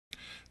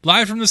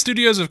Live from the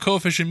studios of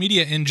Coefficient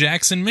Media in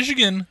Jackson,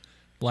 Michigan.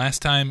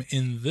 Last time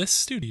in this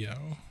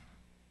studio.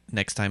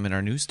 Next time in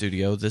our new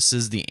studio. This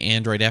is the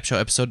Android App Show,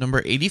 episode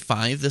number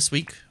 85. This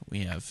week, we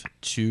have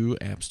 2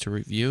 apps to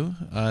review.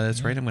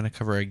 That's right, I'm going to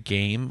cover a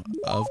game,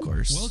 of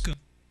course,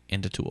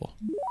 and a tool.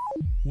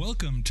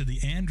 Welcome to the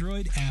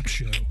Android App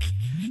Show.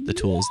 The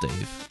tool is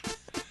Dave.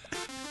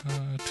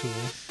 Tool.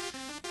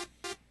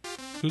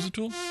 Who's a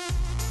tool?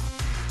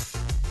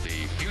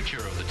 The future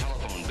of the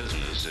telephone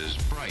business is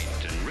bright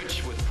and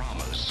rich with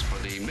promise for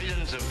the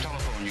millions of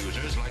telephone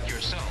users like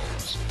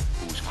yourselves,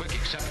 whose quick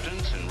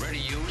acceptance and ready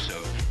use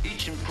of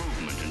each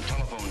improvement in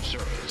telephone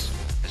service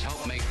has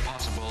helped make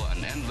possible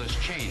an endless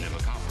chain of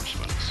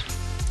accomplishments.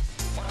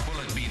 What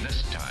will it be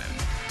this time?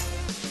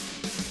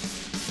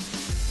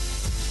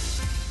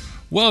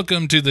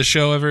 Welcome to the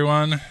show,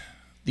 everyone.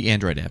 The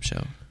Android App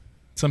Show.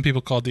 Some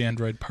people call it the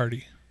Android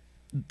Party.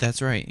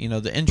 That's right. You know,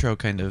 the intro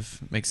kind of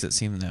makes it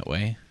seem that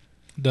way.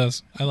 It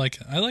does. I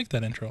like it. I like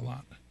that intro a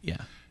lot.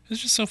 Yeah.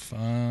 It's just so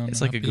fun. It's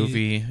like a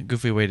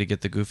goofy way to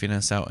get the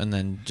goofiness out and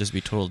then just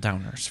be total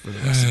downers for the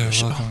rest of the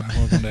show.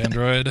 Welcome to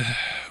Android.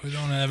 We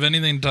don't have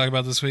anything to talk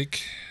about this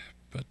week,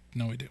 but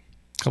no, we do.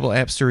 Couple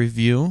apps to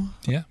review.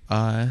 Yeah.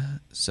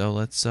 So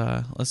let's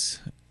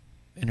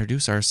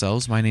introduce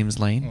ourselves. My name's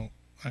Lane. Oh,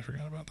 I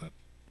forgot about that.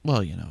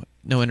 Well, you know,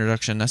 no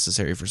introduction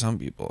necessary for some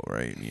people,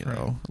 right? You Right.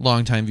 know,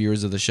 longtime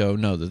viewers of the show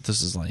know that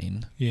this is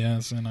Lane.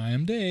 Yes, and I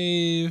am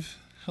Dave.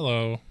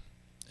 Hello.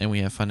 And we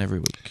have fun every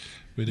week.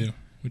 We do.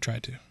 We try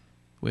to.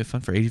 We have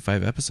fun for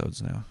 85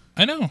 episodes now.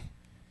 I know.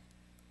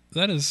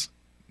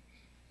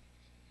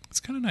 It's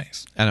kind of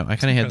nice. I know. I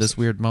kind of had this impressive.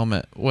 weird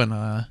moment when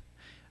I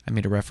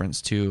made a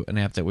reference to an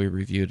app that we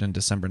reviewed on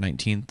December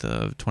 19th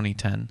of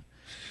 2010.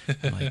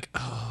 I'm like,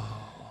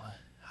 oh,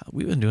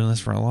 we've been doing this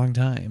for a long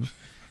time.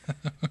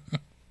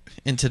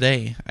 And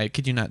today, I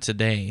kid you not,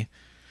 today,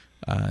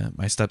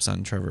 my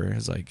stepson Trevor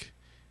is like,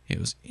 he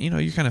was,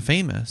 you're kind of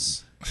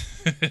famous.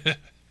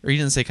 Or he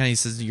didn't say kind of, he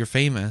says, you're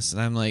famous.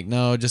 And I'm like,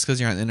 no, just because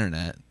you're on the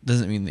internet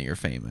doesn't mean that you're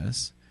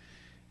famous.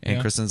 And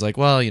Yeah. Kristen's like,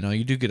 well,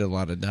 you do get a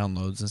lot of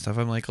downloads and stuff.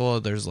 I'm like, oh,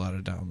 there's a lot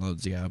of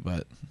downloads, yeah,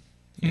 but,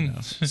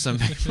 some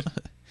people,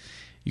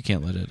 you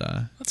can't let it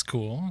That's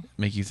cool.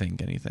 make you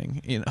think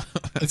anything,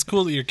 It's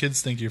cool that your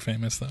kids think you're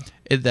famous, though.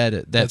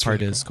 That That's part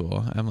really is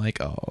cool. I'm like,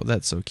 oh,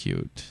 that's so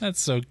cute. That's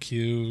so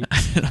cute.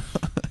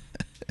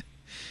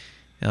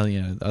 Hell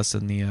yeah, us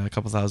and the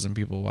couple thousand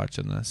people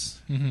watching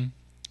this. Mm-hmm.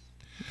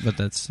 But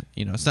that's,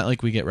 it's not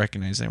like we get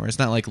recognized anywhere. It's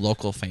not like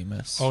local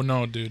famous. Oh,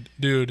 no, dude.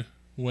 Dude,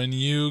 when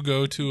you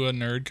go to a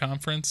nerd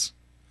conference,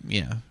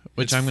 Yeah,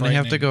 which It's I'm going to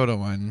have to frightening. go to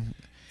one.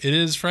 it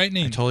is I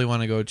frightening. totally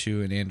want to go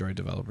to an Android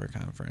developer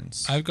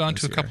conference. I've gone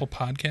to this a year. couple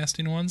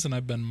podcasting ones, and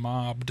I've been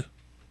mobbed.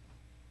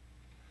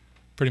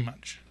 Pretty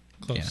much.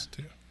 Close Yeah.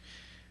 to.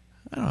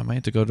 I don't know, I might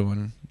have to go to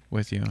one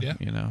with you, Yeah.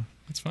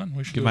 It's fun.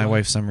 We should Give do my a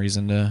wife some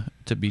reason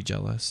to be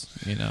jealous,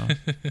 We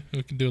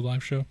can do a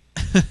live show.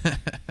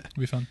 It'll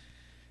be fun.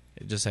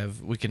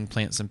 we can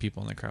plant some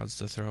people in the crowds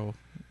to throw,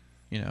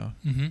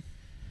 Mm-hmm.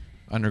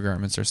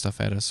 undergarments or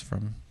stuff at us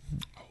from.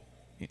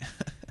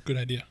 Good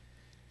idea.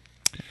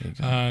 There you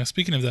go.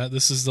 Speaking of that,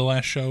 this is the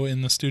last show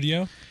in the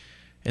studio.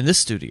 In this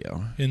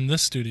studio. In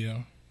this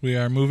studio, we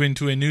are moving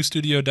to a new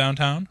studio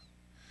downtown.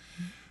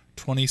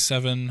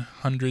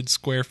 2,700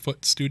 square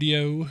foot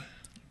studio.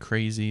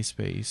 Crazy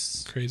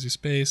space. Crazy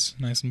space.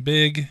 Nice and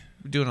big.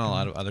 We're doing a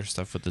lot of other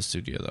stuff with the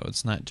studio, though.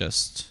 It's not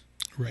just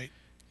Right.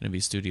 going to be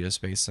studio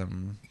space.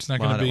 It's not I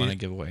going to don't be. want to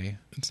give away.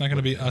 It's not going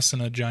to be us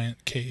in a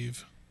giant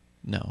cave,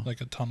 No,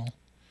 like a tunnel.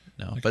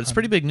 no. like But it's on-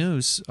 pretty big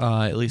news,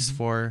 at least Mm-hmm.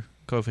 for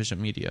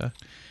Coefficient Media,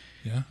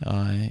 Yeah.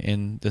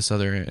 in this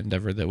other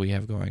endeavor that we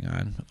have going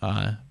on.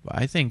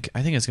 I think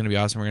it's going to be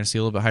awesome. We're going to see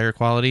a little bit higher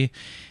quality,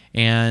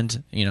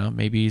 and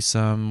maybe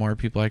some more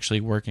people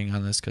actually working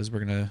on this because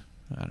we're going to.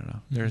 I don't know.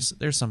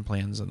 There's some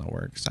plans in the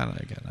works. I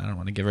don't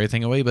want to give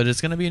everything away, but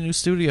it's going to be a new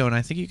studio, and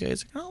I think you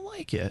guys are going to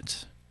like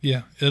it.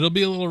 Yeah. It'll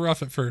be a little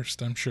rough at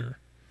first, I'm sure.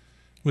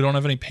 We don't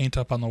have any paint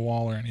up on the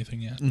wall or anything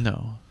yet.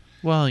 No.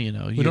 Well, We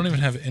don't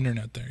even have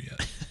internet there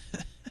yet.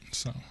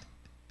 So.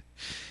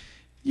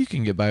 You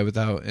can get by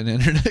without an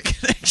internet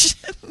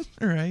connection,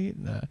 right?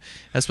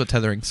 That's what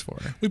tethering's for.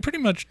 We pretty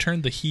much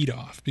turned the heat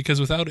off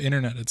because without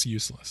internet, it's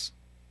useless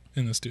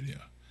in the studio.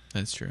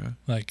 That's true.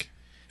 Like,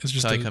 it's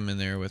just So I come in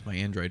there with my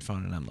Android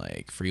phone and I'm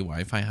like, free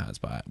Wi-Fi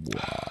hotspot.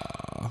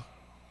 Wow.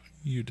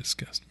 you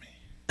disgust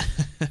me.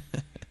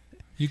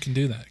 You can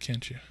do that,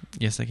 can't you?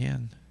 Yes, I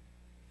can.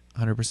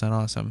 100%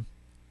 awesome.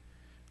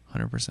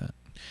 100%.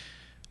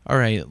 All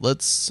right,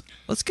 let's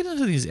get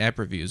into these app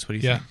reviews. What do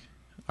you Yeah. think?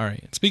 All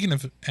right. Speaking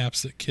of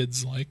apps that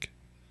kids like,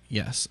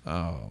 Yes.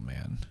 Oh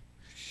man.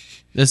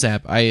 This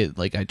app, I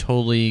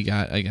totally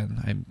got. Again,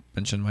 I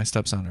mentioned my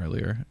stepson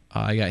earlier.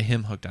 I got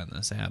him hooked on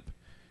this app.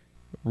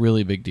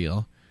 Really big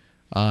deal.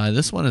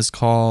 This one is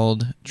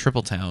called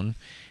Triple Town,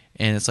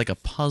 and it's like a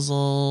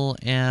puzzle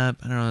app.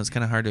 I don't know. It's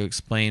kind of hard to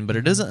explain, but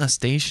it isn't a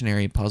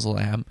stationary puzzle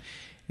app.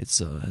 It's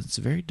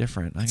very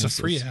different. it's a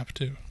free app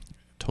too.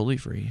 Totally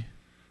free,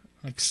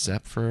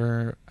 except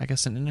for I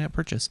guess an in-app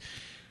purchase.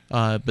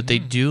 but they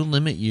do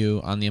limit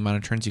you on the amount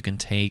of turns you can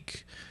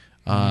take.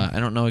 I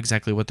don't know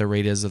exactly what the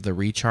rate is of the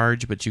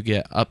recharge, but you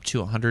get up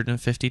to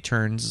 150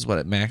 turns is what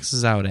it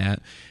maxes out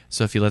at.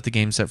 So if you let the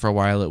game set for a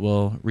while, it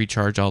will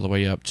recharge all the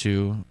way up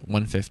to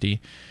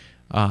 150,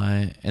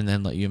 and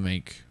then let you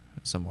make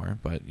some more.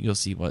 But you'll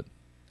see what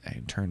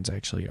turns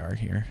actually are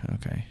here.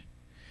 Okay.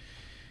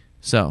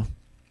 So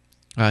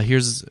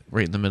here's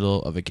right in the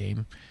middle of a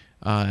game.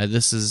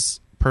 This is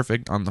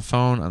perfect on the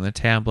phone, on the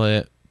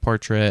tablet,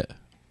 portrait,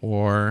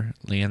 or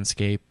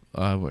landscape.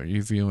 What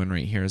you're viewing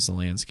right here is the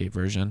landscape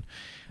version.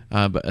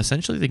 But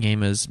essentially the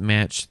game is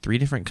match 3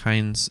 different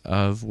kinds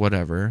of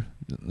whatever.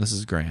 This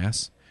is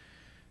grass.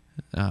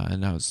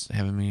 And now it's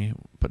having me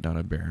put down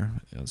a bear.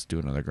 Let's do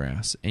another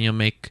grass. And you'll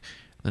make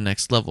the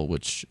next level,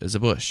 which is a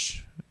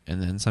bush.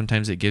 And then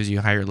sometimes it gives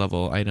you higher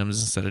level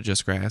items instead of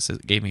just grass.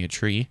 It gave me a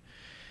tree.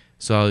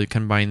 So I'll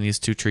combine these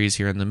 2 trees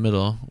here in the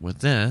middle with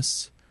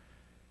this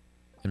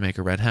and make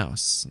a red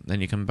house.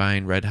 Then you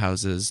combine red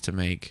houses to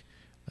make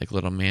like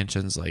little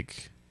mansions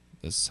like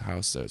this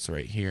house that's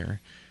right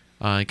here.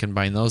 I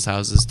combine those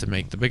houses to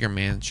make the bigger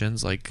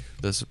mansions, like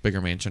this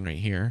bigger mansion right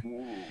here.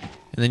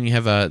 And then you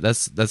have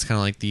that's kind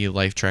of like the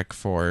life trek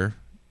for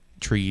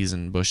trees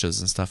and bushes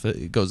and stuff.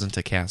 It goes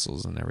into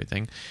castles and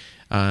everything.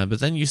 But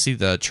then you see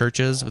the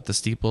churches with the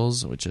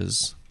steeples, which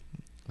is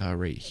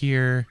right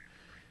here,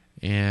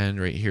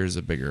 and right here is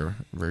a bigger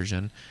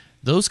version.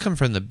 Those come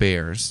from the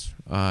bears.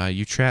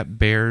 You trap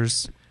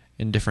bears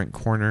in different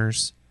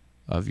corners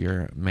of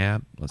your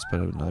map. Let's put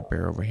another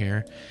bear over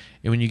here.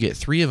 And when you get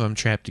 3 of them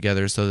trapped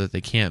together so that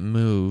they can't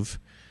move,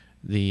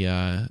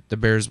 the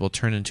bears will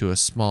turn into a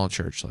small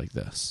church like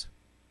this.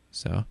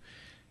 So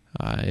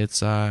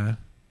it's kind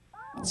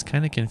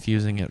of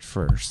confusing at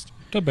first.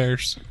 The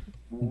bears.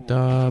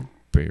 The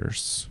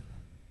bears.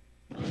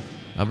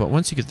 But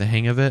once you get the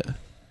hang of it,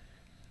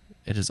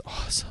 it is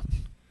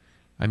awesome.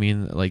 I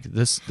mean, like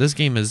this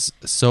game is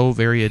so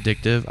very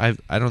addictive.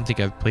 I don't think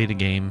I've played a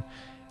game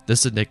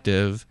this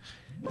addictive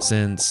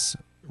since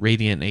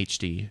Radiant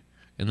HD,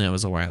 and that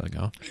was a while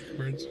ago. Angry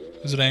Birds.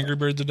 Is it Angry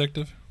Birds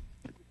addictive?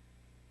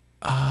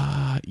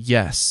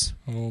 Yes.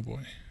 Oh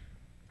boy.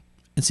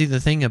 And see, the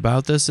thing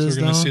about this is,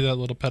 we're gonna see that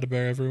little pet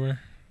bear everywhere.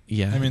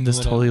 Yeah, I mean, this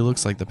totally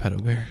looks like the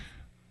pedo bear.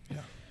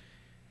 Yeah.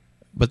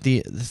 But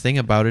the thing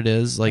about it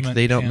is, like,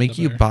 they don't make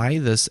you buy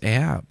this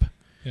app.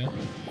 Yeah.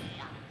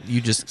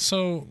 You just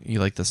you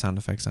like the sound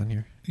effects on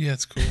here? Yeah,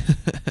 it's cool.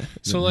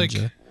 So like,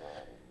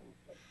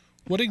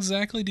 what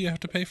exactly do you have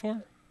to pay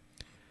for?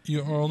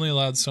 You are only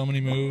allowed so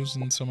many moves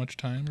and so much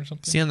time or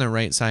something? See on the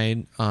right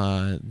side,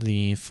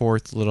 the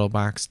 4th little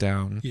box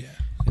down. Yeah.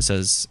 It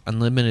says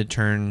unlimited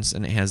turns,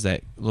 and it has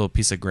that little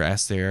piece of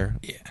grass there.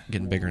 Yeah.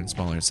 Getting bigger and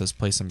smaller. It says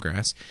play some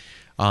grass.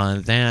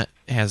 That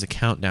has a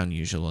countdown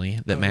usually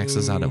that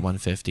maxes out at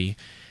 150.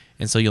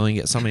 And so you only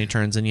get so many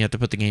turns, and you have to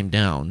put the game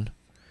down.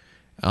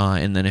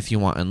 And then if you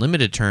want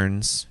unlimited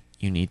turns,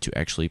 you need to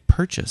actually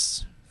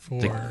purchase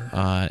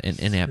an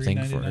in-app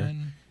thing for.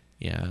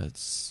 Yeah,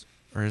 it's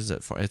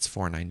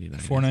 $4.99.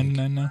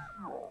 $4.99 now.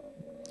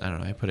 I don't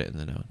know. I put it in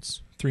the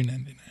notes.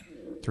 $3.99.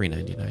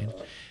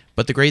 $3.99.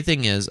 But the great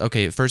thing is,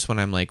 okay, first one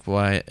I'm like,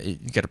 well, you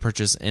got to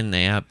purchase in the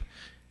app,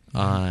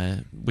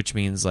 which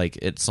means like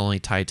it's only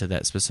tied to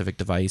that specific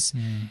device.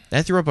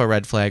 That threw up a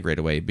red flag right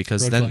away,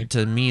 because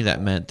to me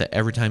that meant that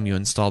every time you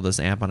install this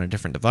app on a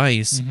different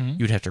device,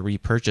 you'd have to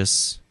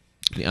repurchase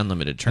the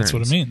unlimited turns. That's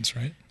what it means,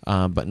 right?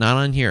 But not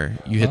on here.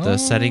 You hit the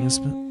settings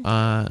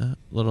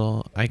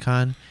little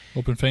icon.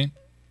 Open Feint.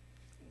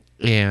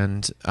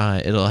 And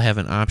it'll have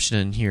an option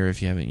in here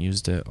if you haven't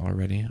used it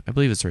already. I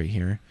believe it's right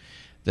here.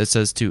 That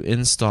says to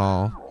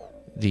install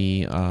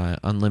the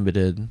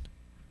unlimited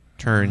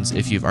turns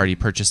if you've already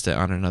purchased it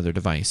on another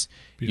device.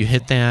 Beautiful. You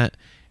hit that,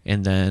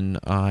 and then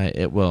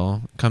it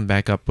will come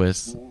back up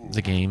with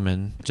the game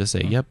and just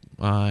say, yep,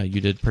 you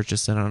did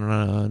purchase it on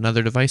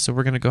another device, so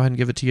we're going to go ahead and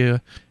give it to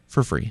you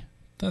for free.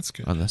 That's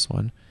good. On this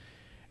one.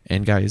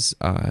 And guys,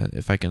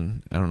 if I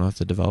can, I don't know if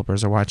the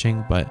developers are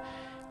watching, but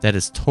that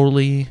is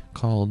totally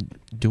called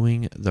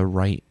doing the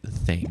right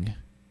thing.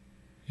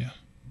 Yeah.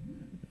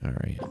 All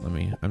right,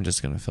 I'm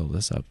just going to fill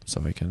this up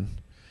so I can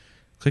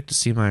click to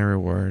see my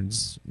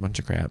rewards, bunch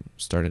of crap,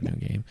 start a new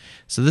game.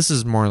 So this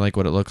is more like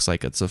what it looks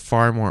like. It's a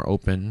far more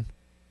open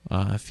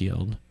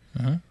field.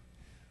 Uh-huh.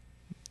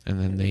 And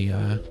then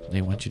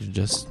they want you to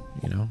just,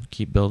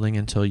 keep building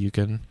until you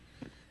can,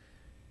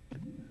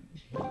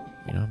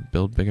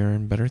 build bigger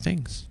and better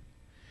things.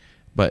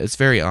 But it's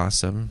very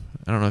awesome.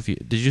 I don't know if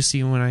did you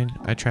see when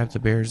I trapped the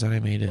bears and I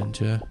made it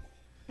into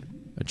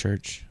a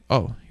church?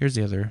 Oh, here's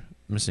the other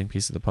missing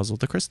piece of the puzzle,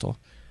 the crystal.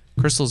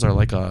 Crystals are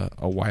like a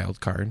wild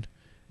card.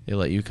 They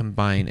let you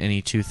combine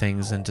any 2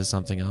 things into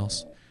something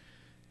else.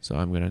 So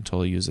I'm going to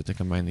totally use it to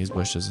combine these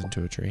bushes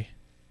into a tree.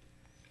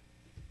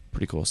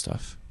 Pretty cool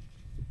stuff.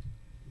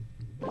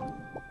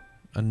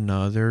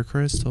 Another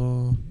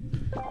crystal.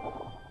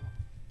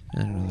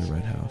 And another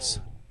red house.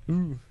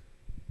 Ooh.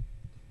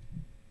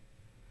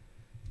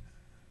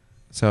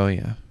 So,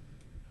 yeah.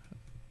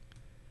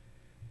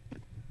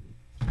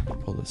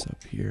 Pull this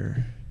up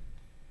here.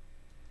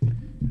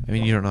 I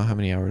mean, you don't know how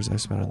many hours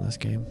I've spent on this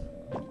game.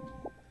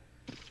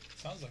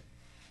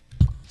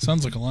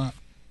 Sounds like a lot.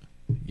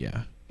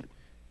 Yeah.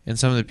 And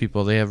some of the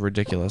people, they have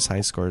ridiculous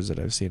high scores that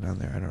I've seen on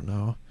there. I don't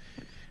know.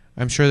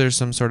 I'm sure there's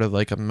some sort of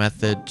like a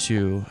method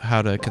to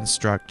how to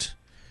construct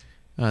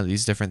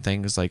these different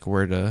things, like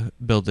where to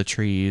build the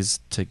trees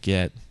to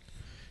get,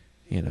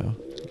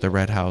 the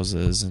red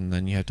houses, and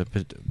then you have to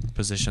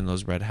position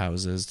those red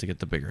houses to get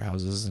the bigger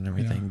houses and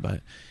everything. Yeah.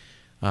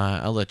 But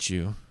I'll let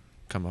you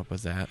come up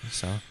with that.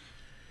 So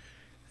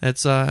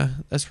that's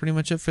pretty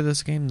much it for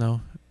this game, though.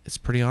 It's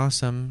pretty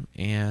awesome,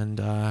 and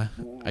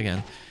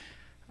again,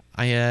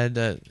 I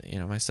had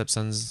my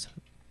stepson's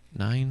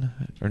 9,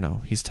 or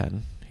no, he's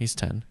 10. He's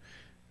 10,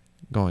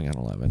 going on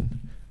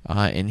 11,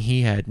 and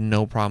he had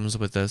no problems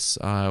with this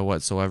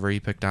whatsoever. He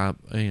picked up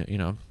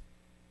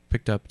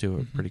to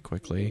it pretty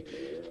quickly.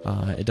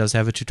 It does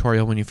have a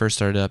tutorial when you first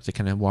start it up that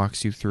kind of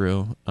walks you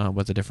through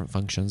what the different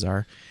functions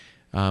are.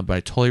 But I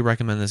totally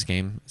recommend this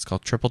game. It's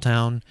called Triple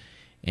Town,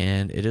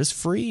 and it is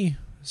free.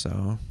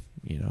 So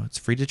it's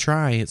free to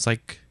try. It's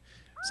like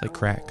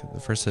crack. The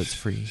first hit's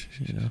free.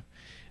 And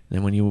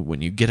then when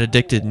you get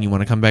addicted and you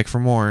want to come back for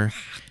more,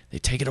 they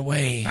take it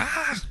away.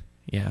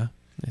 Yeah.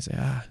 They say,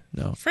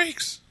 no.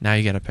 Freaks. Now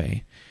you got to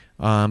pay.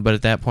 But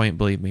at that point,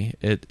 believe me,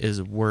 it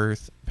is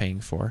worth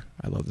paying for.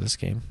 I love this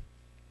game.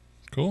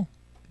 Cool.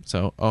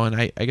 So, and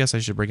I guess I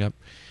should bring up,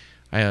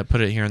 I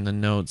put it here in the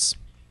notes.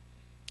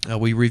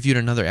 We reviewed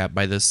another app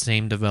by the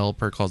same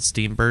developer called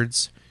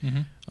Steambirds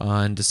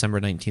on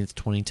December 19th,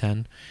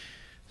 2010.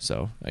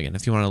 So, again,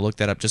 if you want to look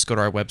that up, just go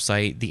to our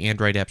website,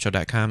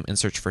 theandroidappshow.com, and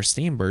search for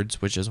Steambirds,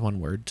 which is one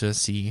word, to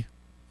see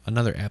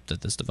another app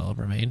that this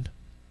developer made.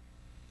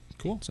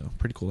 Cool. So,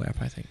 pretty cool app,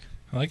 I think.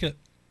 I like it.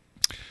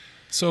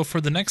 So,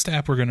 for the next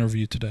app we're going to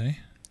review today,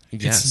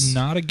 it's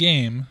not a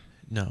game.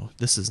 No,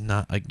 this is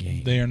not a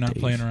game. They are not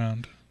playing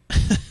around.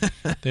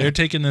 They are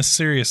taking this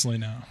seriously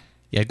now.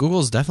 Yeah,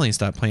 Google's definitely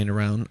stopped playing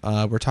around.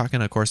 We're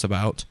talking, of course,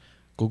 about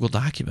Google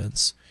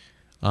Documents.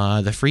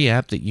 The free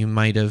app that you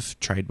might have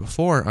tried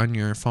before on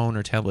your phone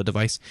or tablet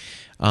device.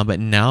 But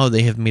now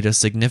they have made a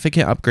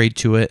significant upgrade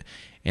to it,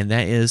 and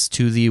that is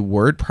to the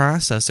word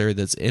processor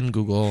that's in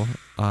Google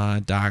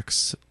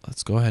Docs.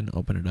 Let's go ahead and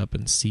open it up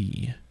and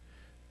see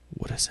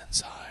what is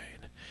inside.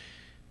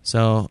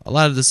 So a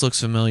lot of this looks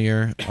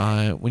familiar.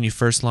 When you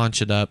first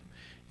launch it up,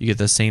 you get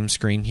the same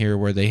screen here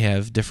where they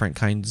have different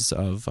kinds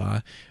of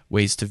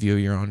ways to view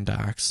your own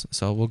docs.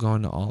 So we'll go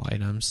into all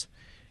items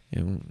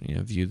and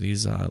view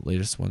these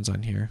latest ones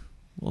on here.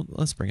 Well,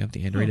 let's bring up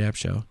the Android App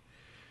Show.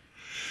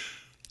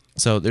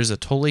 So there's a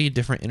totally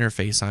different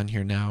interface on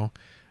here now.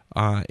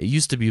 It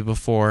used to be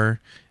before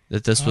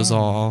that this was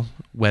all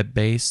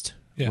web-based.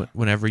 Yeah.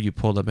 Whenever you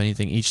pulled up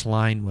anything, each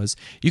line was...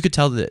 You could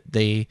tell that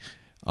they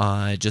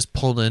just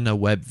pulled in a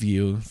web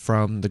view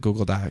from the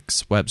Google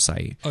Docs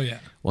website. Oh, yeah.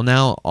 Well,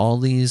 now all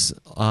these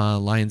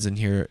lines in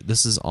here,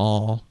 this is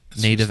all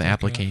native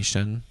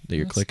application that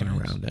you're clicking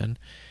around in.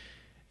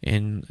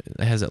 And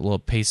it has that little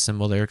paste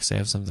symbol there because I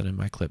have something in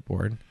my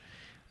clipboard.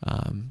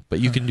 But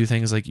you can do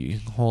things like you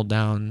can hold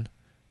down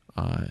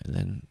and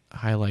then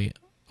highlight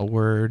a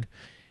word.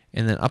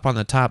 And then up on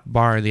the top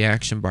bar, the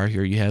action bar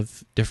here, you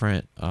have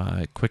different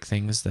quick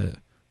things that,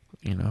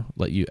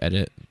 let you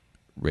edit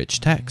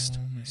rich text.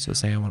 So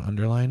say I want to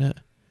underline it.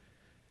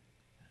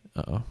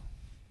 Uh-oh.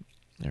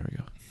 There we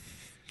go.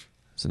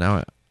 So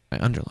now I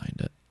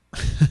underlined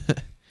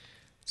it.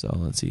 So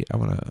let's see. I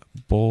want to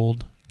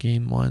bold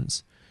game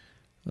once.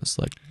 Let's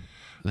select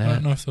that. I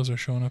don't know if those are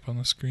showing up on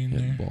the screen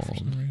there bold. for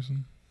some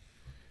reason.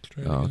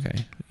 Oh,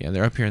 okay. Yeah,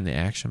 they're up here in the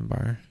action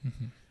bar.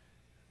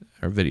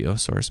 Our video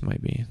source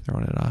might be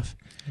throwing it off.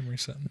 I'm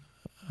resetting.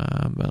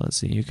 But let's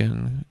see. You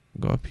can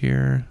go up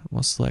here.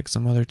 We'll select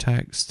some other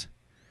text.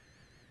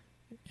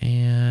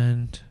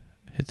 And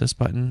hit this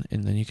button.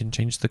 And then you can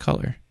change the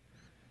color.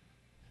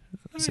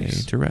 Nice. Say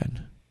to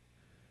red.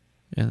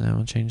 And then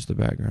we'll change the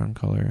background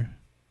color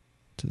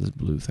to this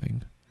blue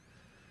thing.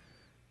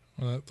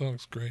 Well, that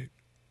looks great.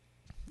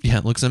 Yeah,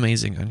 it looks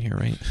amazing on here,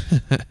 right?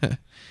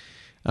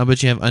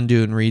 But you have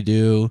undo and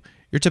redo,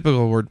 your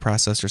typical word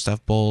processor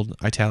stuff, bold,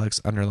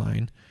 italics,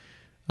 underline,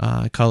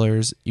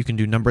 colors. You can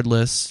do numbered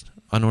lists,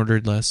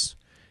 unordered lists,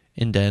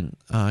 indent,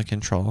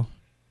 control.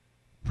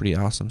 Pretty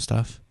awesome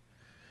stuff.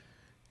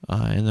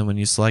 And then when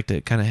you select it,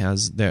 it kind of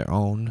has their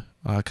own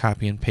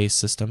copy and paste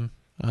system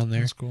on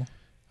there. That's cool.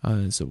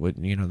 So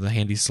the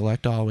handy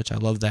select all, which I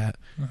love that.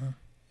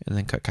 And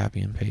then cut,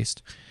 copy, and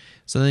paste.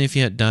 So then if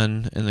you hit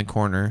done in the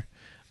corner,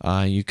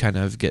 you kind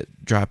of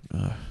get dropped.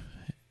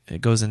 It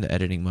goes into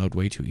editing mode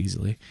way too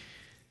easily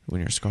when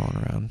you're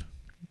scrolling around.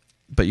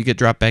 But you get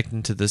dropped back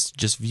into this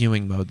just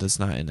viewing mode that's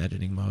not in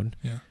editing mode.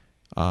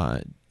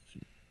 Yeah.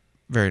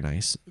 Very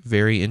nice.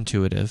 Very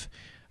intuitive.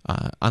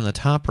 On the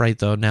top right,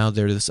 though, now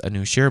there's a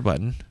new share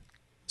button.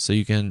 So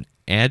you can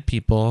add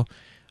people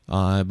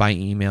by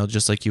email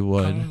just like you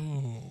would.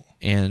 Oh.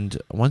 And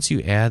once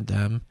you add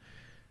them,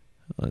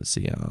 let's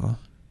see.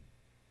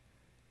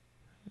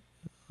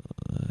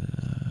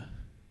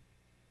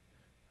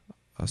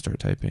 I'll start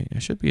typing. I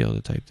should be able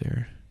to type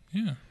there.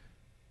 Yeah.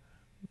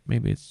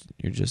 Maybe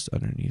you're just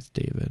underneath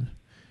David.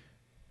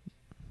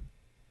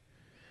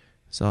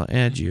 So I'll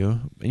add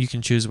you. You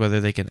can choose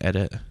whether they can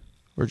edit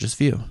or just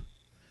view.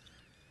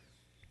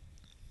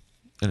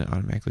 And it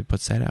automatically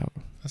puts that out.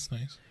 That's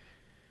nice.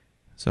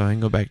 So I can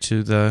go back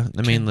to the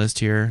main list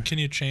here. Can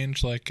you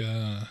change like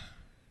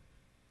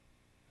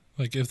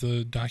if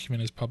the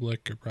document is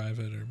public or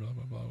private or blah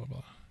blah blah blah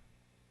blah?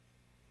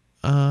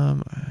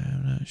 I'm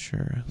not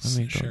sure. Let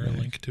me share a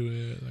link to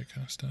it, that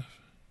kind of stuff.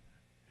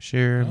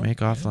 Share, make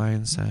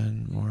offline,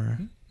 send more.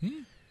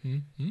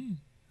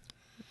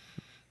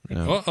 No.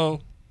 Uh-oh.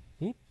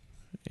 Oop.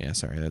 Yeah,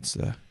 sorry, that's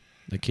the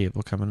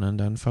cable coming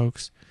undone,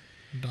 folks.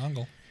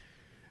 Dongle.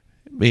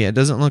 But yeah, it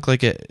doesn't look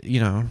like it,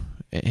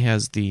 it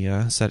has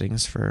the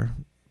settings for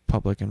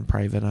public and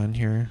private on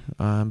here.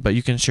 But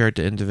you can share it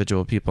to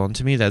individual people. And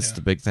to me, that's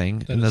the big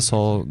thing. And this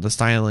whole, the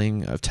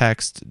styling of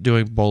text,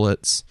 doing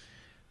bullets,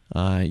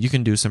 you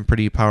can do some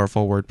pretty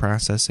powerful word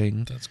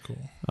processing. That's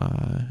cool.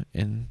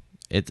 And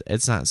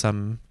it's not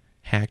some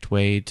hacked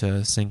way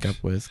to sync up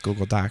with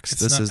Google Docs.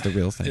 This is the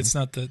real thing. It's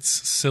not that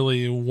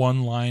silly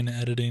one-line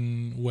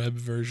editing web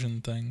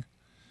version thing.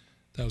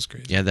 That was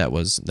crazy. Yeah, that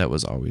was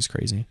always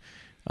crazy.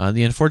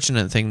 The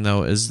unfortunate thing,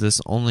 though, is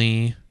this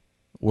only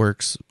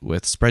works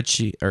with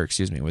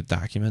with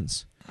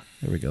documents.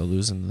 There we go,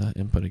 losing the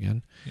input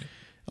again. Yeah.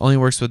 Only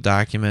works with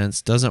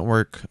documents, doesn't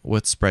work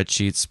with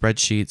spreadsheets.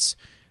 Spreadsheets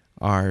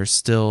are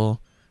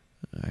still,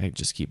 I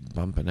just keep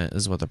bumping it,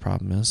 is what the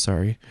problem is,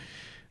 sorry.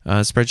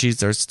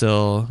 Spreadsheets are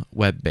still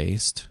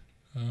web-based.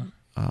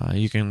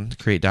 You can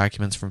create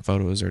documents from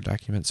photos or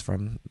documents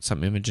from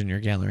some image in your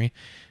gallery,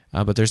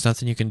 but there's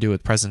nothing you can do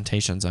with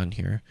presentations on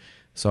here.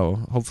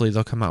 So hopefully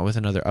they'll come out with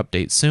another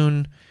update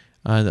soon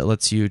that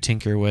lets you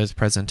tinker with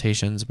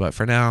presentations. But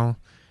for now,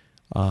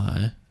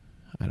 I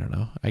don't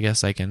know. I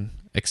guess I can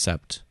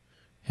accept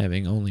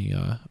having only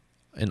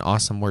an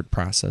awesome word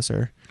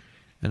processor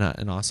and not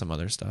an awesome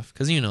other stuff,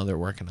 because they're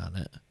working on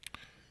it.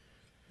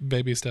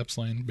 Baby steps,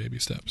 Lane. Baby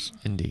steps.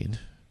 Indeed.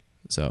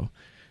 So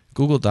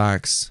Google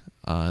Docs,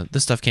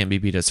 this stuff can't be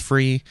beat. It's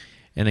free.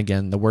 And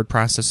again, the word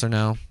processor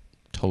now,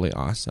 totally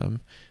awesome.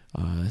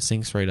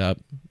 Syncs right up.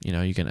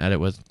 You can edit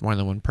with more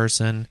than one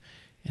person.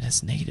 And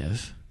it's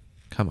native.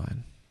 Come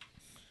on.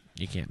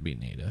 You can't be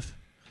native.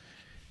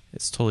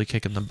 It's totally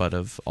kicking the butt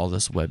of all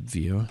this web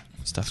view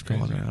stuff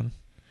going around.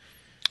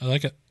 I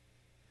like it.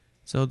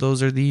 So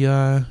those are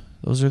the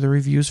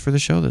reviews for the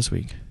show this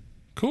week.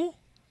 Cool.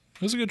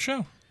 It was a good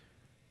show.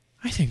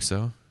 I think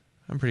so.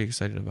 I'm pretty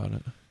excited about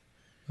it.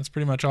 That's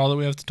pretty much all that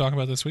we have to talk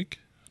about this week.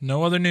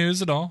 No other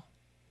news at all.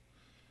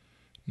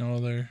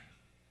 No,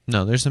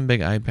 there's some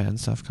big iPad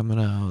stuff coming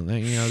out.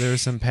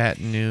 There's some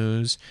patent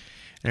news,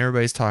 and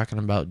everybody's talking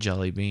about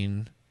Jelly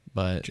Bean,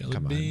 but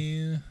come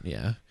on.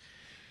 Yeah.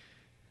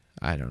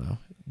 I don't know.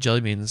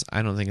 Jelly Beans,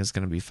 I don't think it's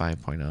going to be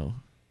 5.0,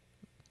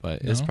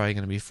 but it's probably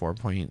going to be 4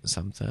 point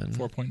something.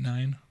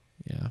 4.9.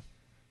 Yeah.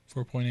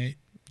 4.8.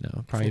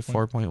 No, probably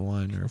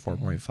 4.1 or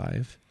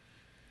 4.5.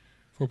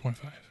 4.5.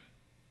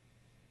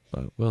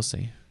 But we'll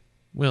see.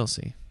 We'll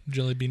see.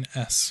 Jelly Bean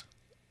S.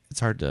 It's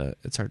hard to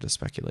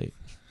speculate.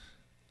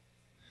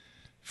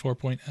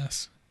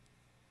 4.S.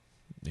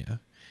 Yeah.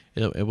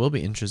 It will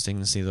be interesting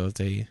to see, though, if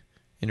they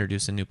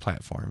introduce a new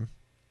platform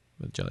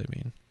with Jelly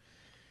Bean.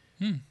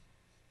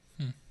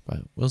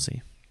 But we'll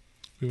see.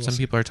 Some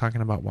people are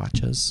talking about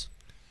watches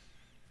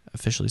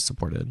officially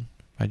supported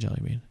by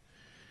Jelly Bean.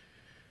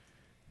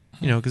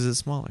 Because it's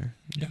smaller.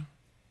 Yeah.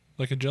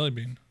 Like a Jelly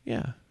Bean.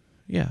 Yeah.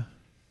 Yeah.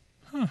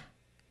 Huh.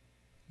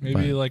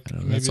 Maybe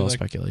that's all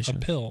speculation. A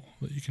pill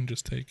that you can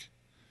just take.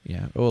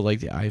 Yeah. Oh, like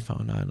the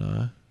iPhone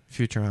on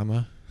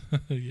Futurama.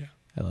 Yeah.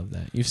 I love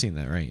that. You've seen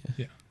that, right?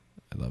 Yeah.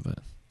 I love it.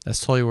 That's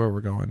totally where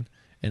we're going.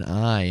 And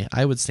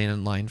I would stand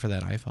in line for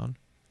that iPhone.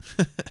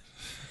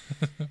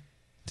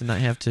 To not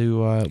have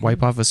to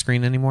wipe off a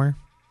screen anymore.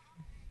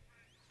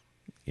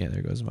 Yeah,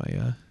 there goes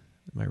my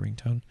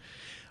ringtone.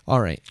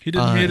 All right. He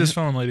didn't hit his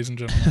phone, ladies and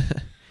gentlemen.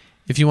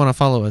 If you want to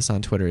follow us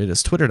on Twitter, it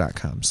is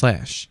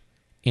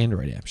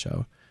twitter.com/Android App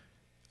Show.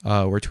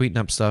 We're tweeting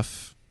up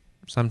stuff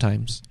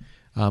sometimes,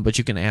 but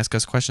you can ask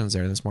us questions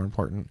there. That's more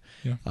important.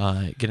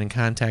 Yeah. Get in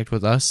contact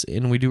with us,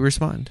 and we do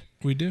respond.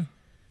 We do.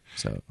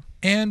 So.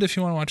 And if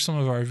you want to watch some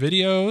of our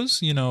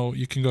videos, you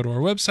can go to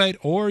our website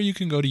or you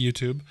can go to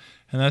YouTube.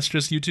 And that's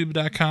just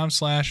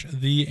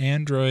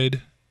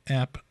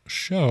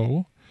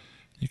youtube.com/theandroidappshow.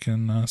 You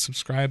can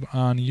subscribe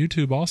on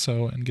YouTube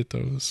also and get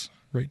those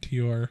right to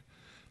your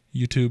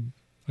YouTube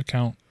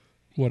account,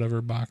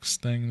 whatever box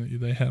thing that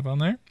they have on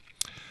there.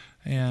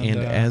 And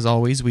as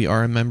always, we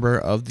are a member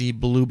of the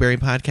Blueberry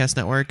Podcast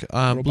Network.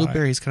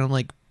 Blueberry is kind of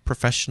like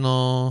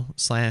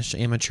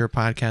professional/amateur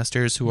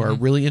podcasters who are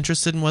really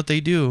interested in what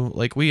they do,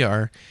 like we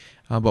are,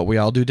 but we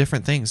all do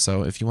different things.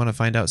 So if you want to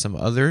find out some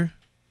other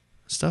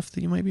stuff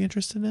that you might be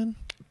interested in,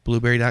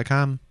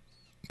 blueberry.com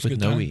with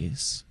no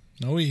ease.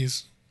 No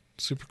ease.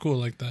 Super cool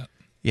like that.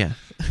 Yeah.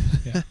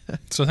 Yeah.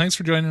 So thanks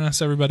for joining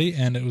us, everybody,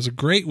 and it was a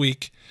great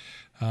week.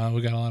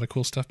 We got a lot of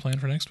cool stuff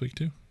planned for next week,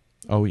 too.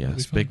 Oh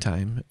yes, big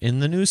time in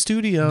the new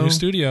studio.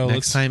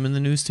 Next time in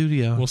the new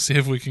studio. We'll see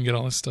if we can get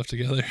all this stuff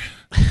together.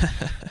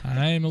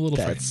 I'm a little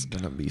frightened. That's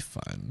gonna be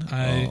fun.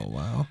 Oh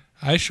wow.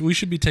 We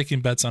should be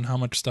taking bets on how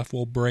much stuff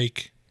will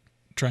break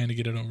trying to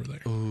get it over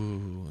there.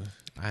 Ooh,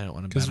 I don't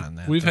want to bet on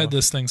that. We've had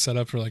this thing set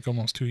up for like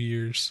almost 2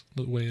 years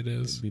the way it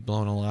is. We'll be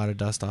blowing a lot of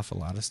dust off a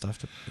lot of stuff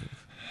to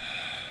move.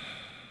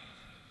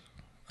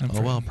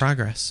 Oh well,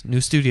 progress.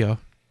 New studio.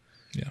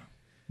 Yeah.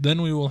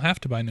 Then we will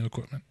have to buy new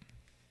equipment.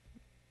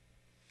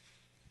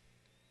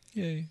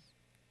 Yay.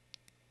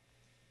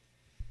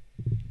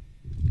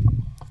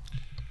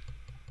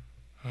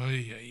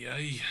 Ay, ay,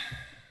 ay.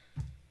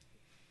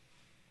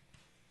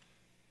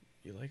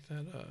 You like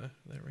that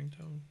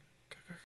ringtone?